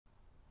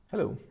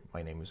Hello,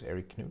 my name is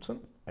Erik Knudsen.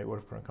 I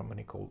work for a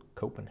company called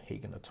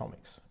Copenhagen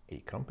Atomics, a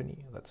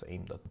company that's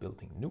aimed at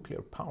building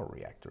nuclear power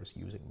reactors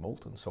using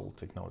molten salt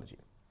technology.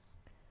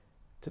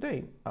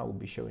 Today, I will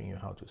be showing you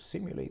how to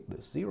simulate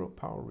the Zero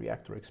Power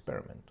Reactor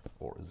Experiment,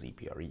 or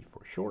ZPRE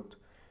for short,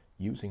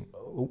 using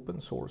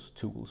open source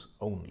tools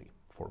only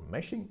for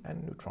meshing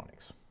and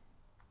neutronics.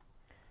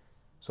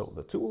 So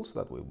the tools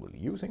that we will be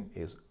using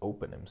is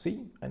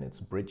OpenMC and its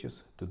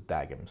bridges to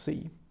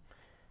DagMC.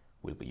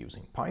 We'll be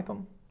using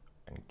Python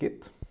and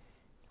Git.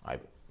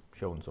 I've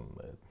shown some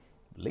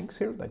links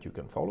here that you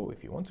can follow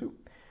if you want to.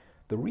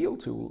 The real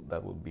tool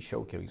that we'll be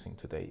showcasing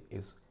today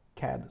is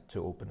CAD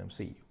to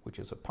OpenMC, which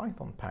is a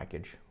Python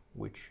package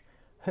which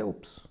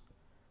helps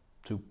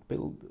to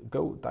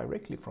go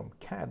directly from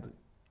CAD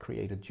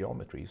created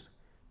geometries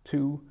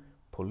to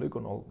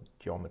polygonal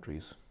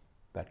geometries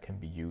that can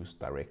be used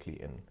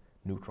directly in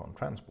neutron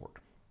transport.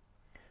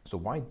 So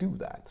why do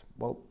that?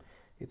 Well,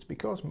 it's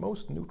because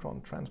most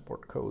neutron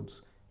transport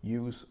codes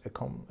use a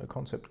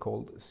concept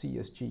called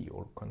CSG,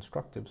 or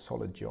constructive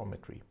solid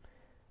geometry,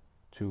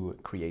 to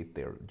create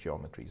their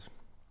geometries.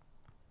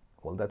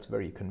 Well, that's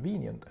very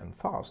convenient and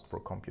fast for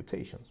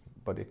computations,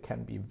 but it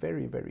can be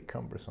very, very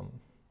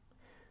cumbersome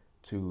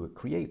to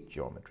create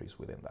geometries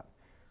within that.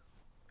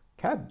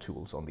 CAD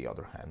tools, on the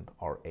other hand,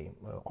 are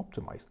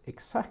optimized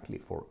exactly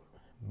for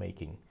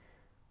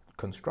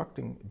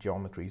constructing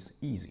geometries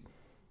easy.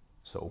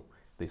 So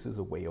this is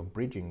a way of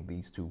bridging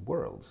these two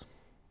worlds.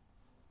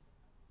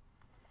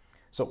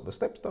 So the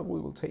steps that we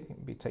will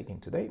be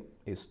taking today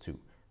is to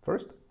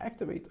first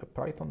activate a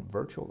Python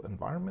virtual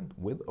environment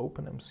with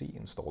OpenMC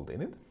installed in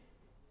it.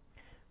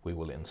 We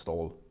will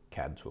install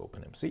CAD to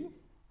OpenMC.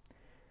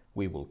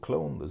 We will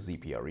clone the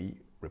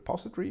ZPRE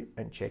repository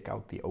and check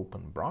out the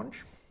open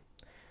branch.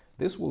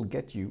 This will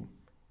get you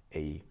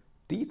a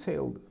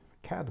detailed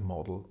CAD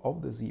model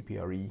of the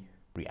ZPRE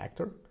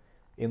reactor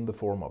in the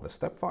form of a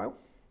step file.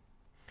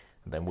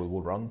 And then we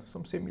will run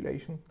some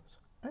simulations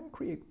and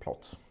create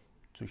plots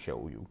to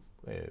show you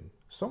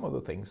some of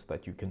the things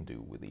that you can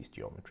do with these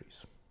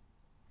geometries.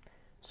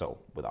 So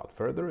without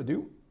further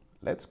ado,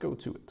 let's go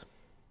to it.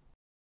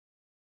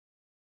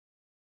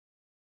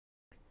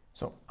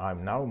 So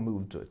I'm now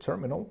moved to a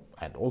terminal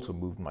and also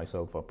moved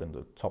myself up in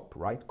the top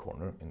right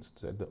corner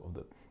instead of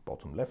the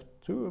bottom left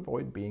to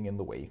avoid being in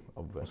the way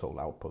of console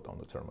output on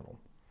the terminal.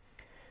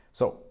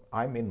 So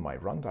I'm in my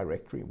run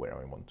directory where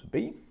I want to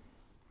be.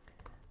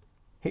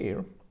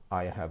 Here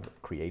I have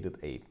created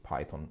a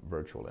Python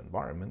virtual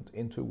environment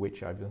into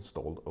which I've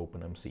installed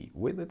OpenMC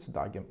with its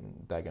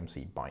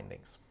DagMC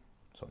bindings.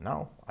 So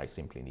now I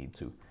simply need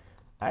to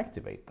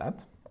activate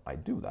that. I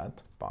do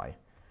that by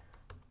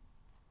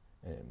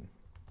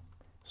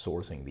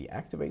sourcing the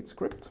activate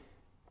script.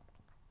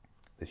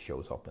 This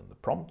shows up in the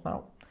prompt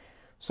now.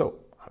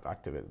 So I've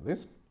activated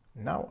this.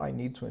 Now I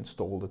need to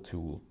install the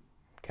tool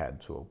CAD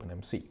to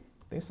OpenMC.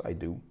 This I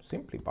do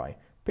simply by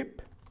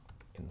pip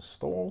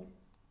install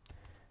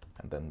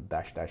and then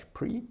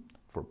 --pre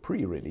for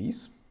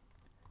pre-release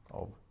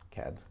of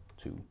CAD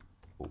to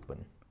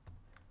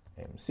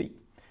OpenMC.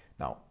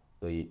 Now,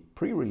 the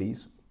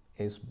pre-release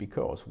is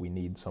because we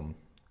need some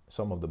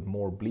of the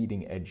more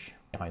bleeding edge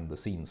behind the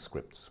scenes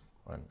scripts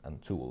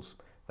and tools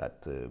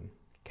that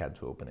CAD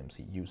to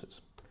OpenMC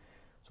uses.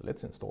 So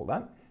let's install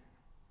that.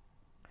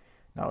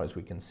 Now, as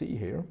we can see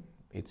here,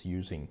 it's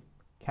using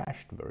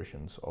cached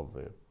versions of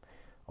the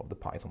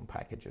Python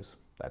packages.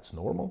 That's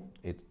normal.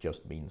 It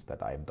just means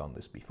that I've done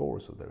this before,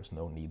 so there's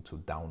no need to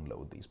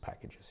download these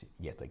packages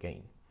yet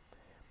again.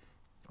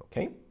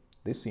 Okay,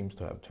 this seems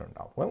to have turned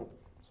out well.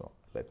 So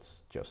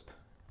let's just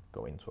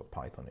go into a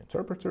Python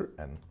interpreter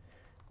and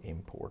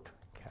import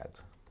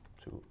CAD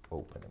to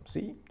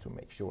OpenMC to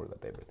make sure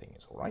that everything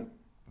is all right.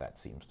 That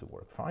seems to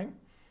work fine.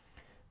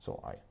 So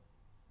I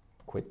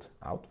quit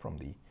out from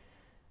the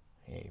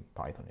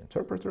Python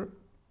interpreter.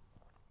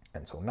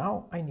 And so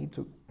now I need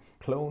to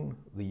clone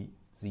the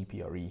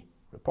ZPRE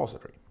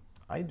repository.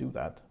 I do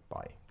that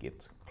by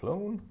git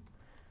clone,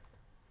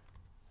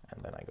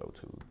 and then I go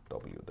to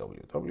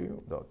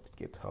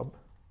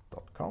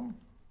www.github.com,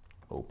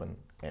 open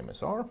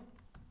MSR,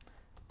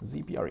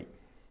 ZPRE.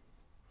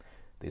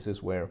 This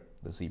is where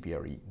the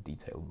ZPRE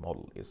detailed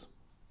model is,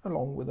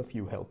 along with a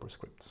few helper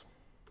scripts.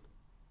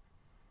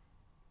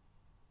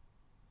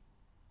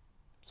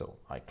 So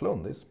I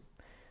clone this.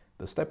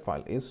 The step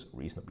file is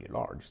reasonably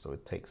large, so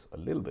it takes a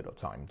little bit of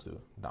time to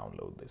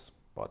download this,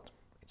 but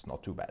it's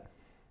not too bad.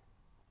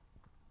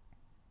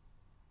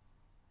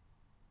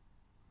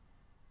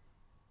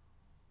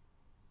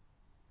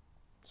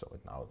 So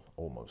it's now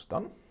almost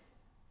done.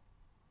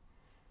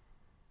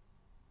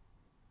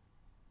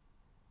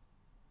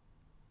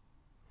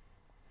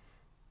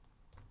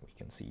 We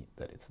can see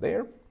that it's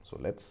there, so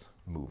let's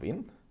move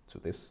in to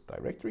this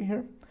directory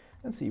here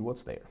and see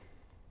what's there.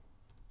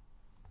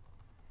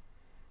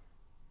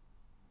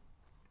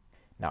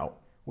 Now,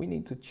 we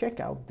need to check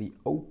out the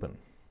open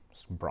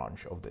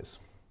branch of this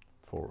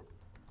for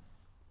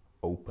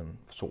open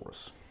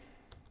source.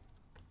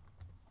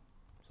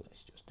 So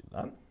let's just do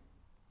that.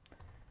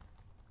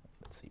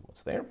 Let's see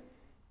what's there.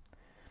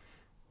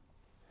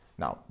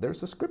 Now,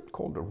 there's a script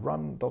called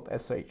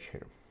run.sh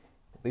here.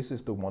 This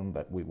is the one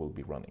that we will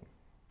be running.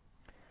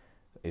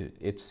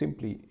 It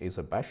simply is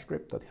a bash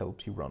script that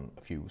helps you run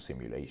a few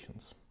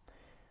simulations.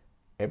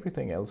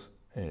 Everything else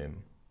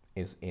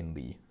is in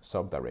the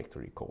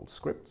subdirectory called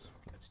scripts.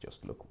 Let's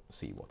just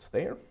see what's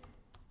there.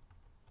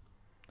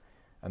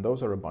 And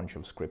those are a bunch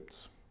of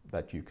scripts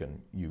that you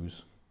can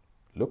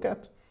look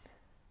at.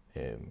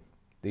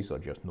 These are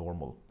just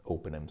normal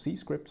OpenMC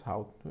scripts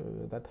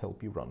that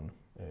help you run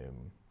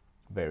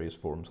various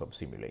forms of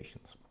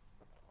simulations.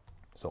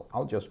 So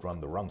I'll just run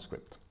the run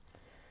script.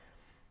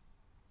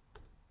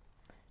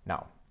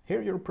 Now,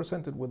 here you're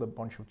presented with a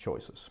bunch of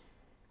choices.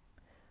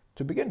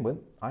 To begin with,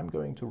 I'm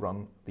going to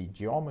run the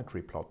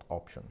geometry plot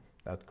option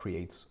that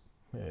creates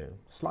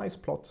slice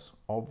plots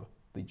of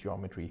the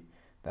geometry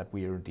that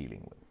we are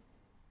dealing with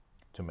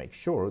to make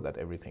sure that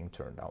everything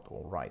turned out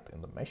all right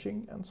in the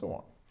meshing and so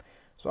on.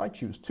 So I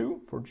choose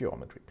 2 for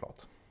geometry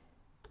plot.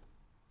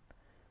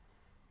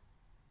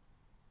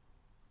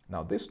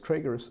 Now this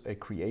triggers a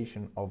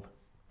creation of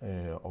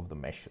the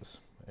meshes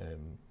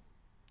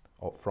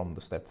from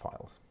the step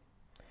files.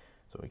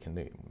 So we can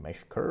do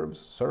mesh curves,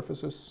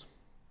 surfaces,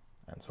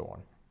 and so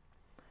on.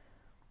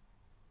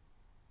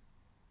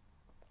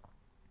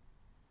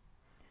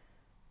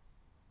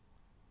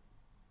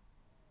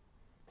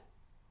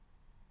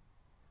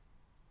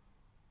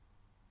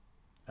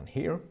 And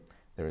here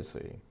there is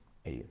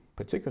a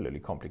particularly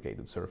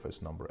complicated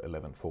surface number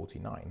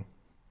 1149.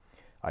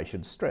 I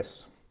should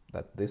stress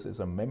that this is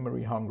a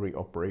memory-hungry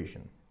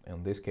operation.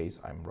 In this case,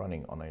 I'm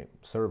running on a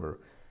server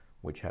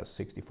which has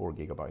 64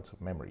 gigabytes of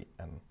memory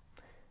and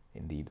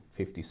indeed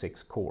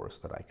 56 cores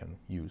that I can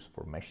use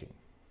for meshing.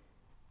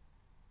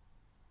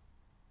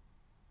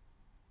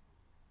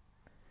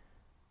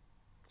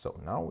 So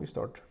now we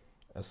start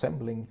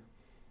assembling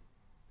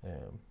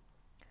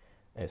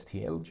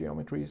STL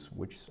geometries,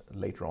 which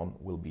later on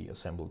will be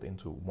assembled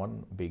into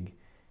one big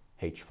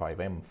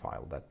H5M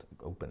file that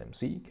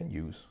OpenMC can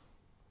use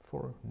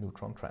for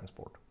neutron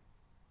transport.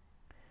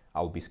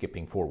 I'll be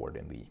skipping forward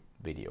in the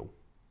video.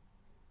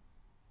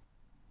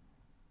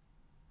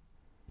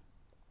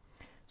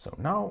 So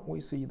now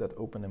we see that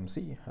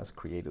OpenMC has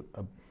created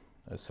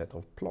a set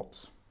of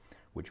plots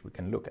which we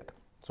can look at.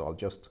 So I'll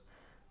just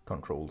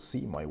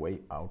Control-C my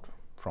way out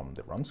from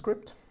the run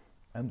script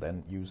and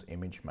then use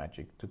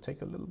ImageMagick to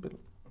take a little bit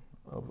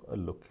of a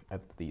look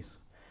at these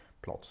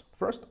plots.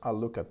 First, I'll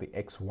look at the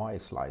XY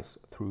slice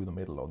through the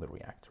middle of the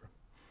reactor.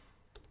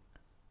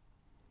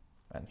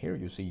 And here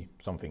you see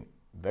something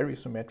very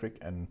symmetric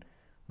and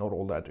not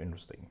all that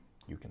interesting.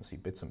 You can see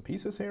bits and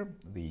pieces here.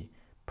 The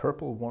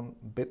purple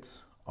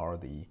bits are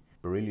the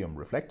beryllium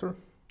reflector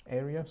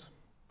areas,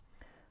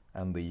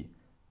 and the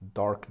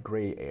dark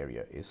gray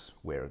area is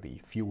where the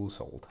fuel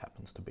salt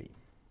happens to be.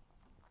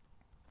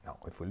 Now,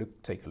 if we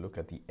take a look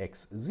at the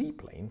XZ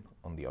plane,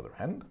 on the other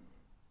hand,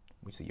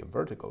 we see a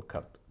vertical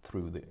cut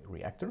through the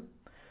reactor.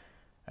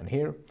 And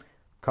here,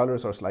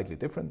 colors are slightly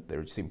different.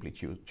 They're simply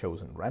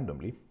chosen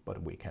randomly,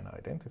 but we can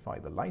identify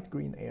the light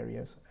green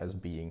areas as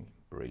being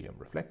beryllium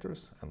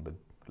reflectors and the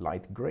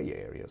light gray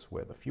areas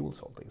where the fuel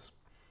salt is.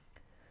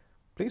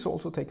 Please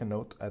also take a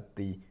note at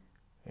the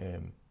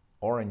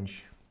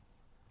orange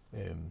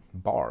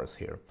bars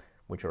here,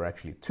 which are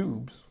actually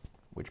tubes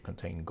which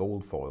contain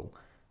gold foil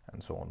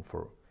and so on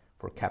for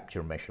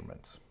capture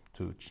measurements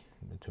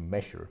to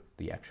measure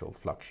the actual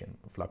flux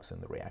in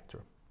the reactor,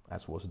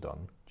 as was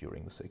done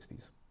during the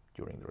 60s,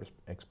 during the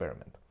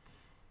experiment.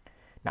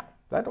 Now,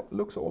 that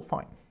looks all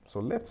fine.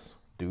 So let's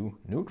do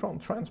neutron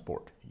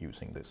transport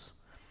using this.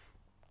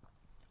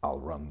 I'll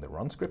run the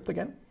run script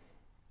again.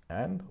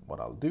 And what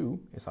I'll do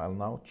is I'll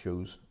now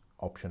choose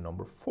option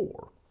number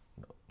 4,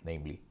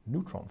 namely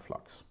neutron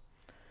flux.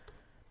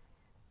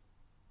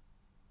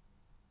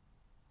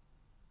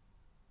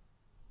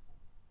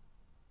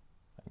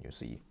 And you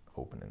see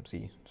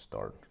OpenMC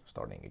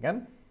starting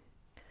again.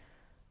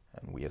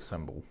 And we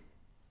assemble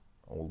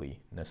all the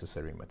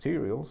necessary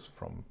materials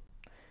from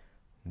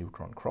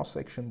neutron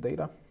cross-section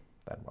data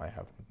that I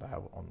have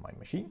on my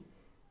machine.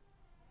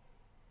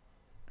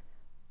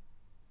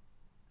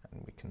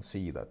 And we can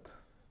see that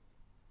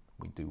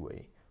we do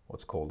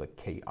what's called a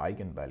K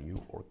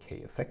eigenvalue or K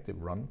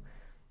effective run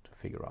to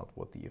figure out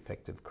what the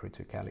effective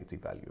criticality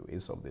value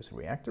is of this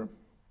reactor.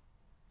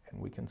 And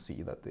we can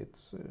see that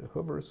it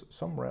hovers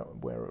somewhere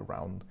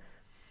around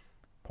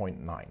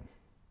 0.9,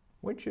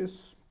 which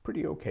is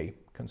pretty okay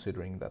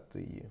considering that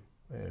the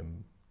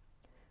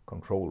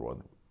control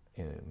rod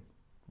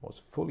was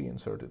fully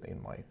inserted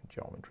in my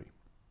geometry.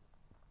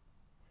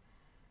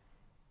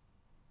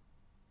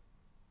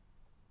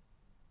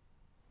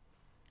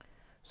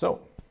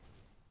 So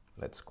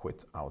let's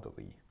quit out of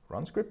the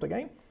run script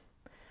again,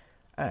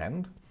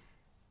 and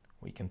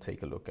we can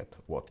take a look at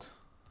what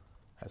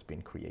has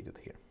been created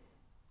here.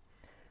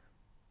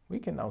 We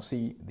can now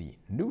see the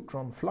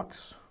neutron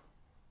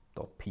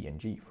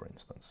flux.png, for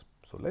instance.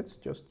 So let's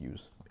just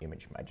use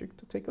ImageMagick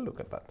to take a look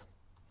at that.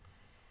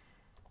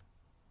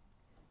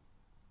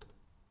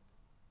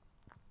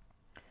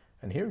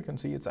 And here you can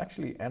see it's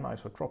actually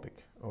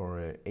anisotropic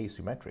or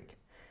asymmetric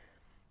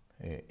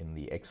in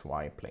the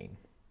XY plane.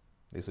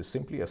 This is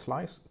simply a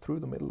slice through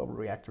the middle of a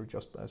reactor,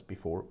 just as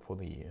before for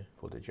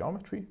the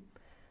geometry,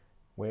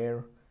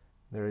 where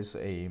there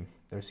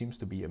seems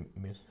to be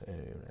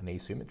an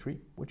asymmetry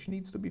which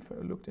needs to be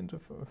further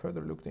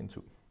looked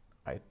into.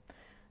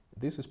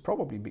 This is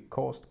probably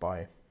caused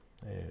by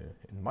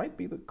it might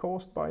be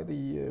caused by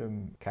the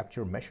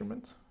capture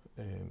measurement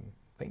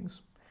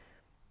things,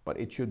 but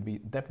it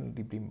should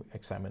definitely be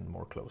examined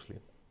more closely.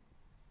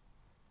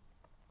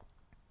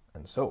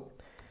 And so,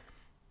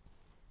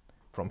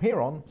 from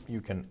here on, you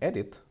can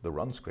edit the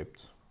run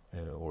scripts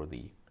or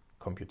the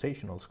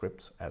computational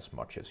scripts as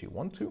much as you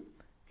want to.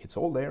 It's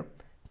all there,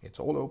 it's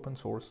all open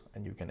source,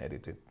 and you can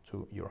edit it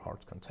to your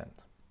heart's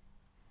content.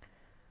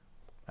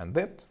 And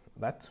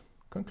that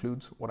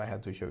concludes what I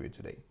had to show you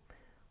today.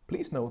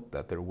 Please note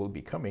that there will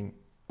be coming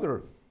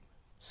other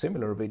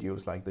similar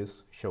videos like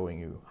this showing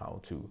you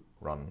how to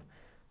run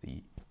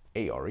the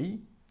ARE,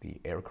 the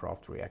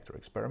aircraft reactor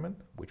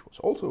experiment, which was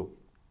also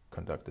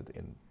conducted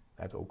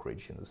at Oak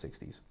Ridge in the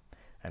 60s,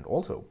 and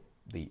also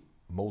the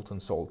molten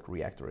salt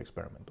reactor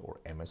experiment,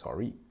 or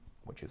MSRE,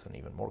 which is an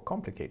even more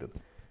complicated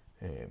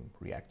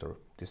reactor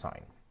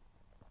design.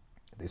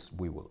 This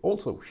we will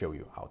also show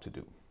you how to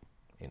do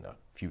in a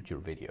future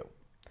video.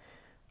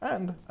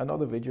 And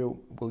another video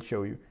will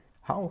show you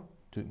how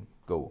to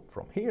go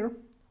from here,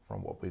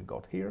 from what we've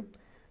got here,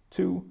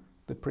 to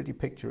the pretty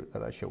picture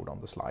that I showed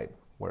on the slide,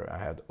 where I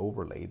had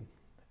overlaid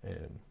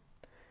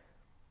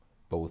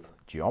both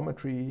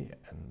geometry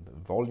and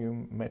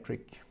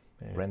volumetric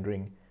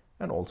rendering,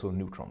 and also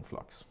neutron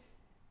flux.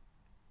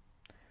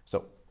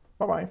 So,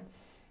 bye-bye.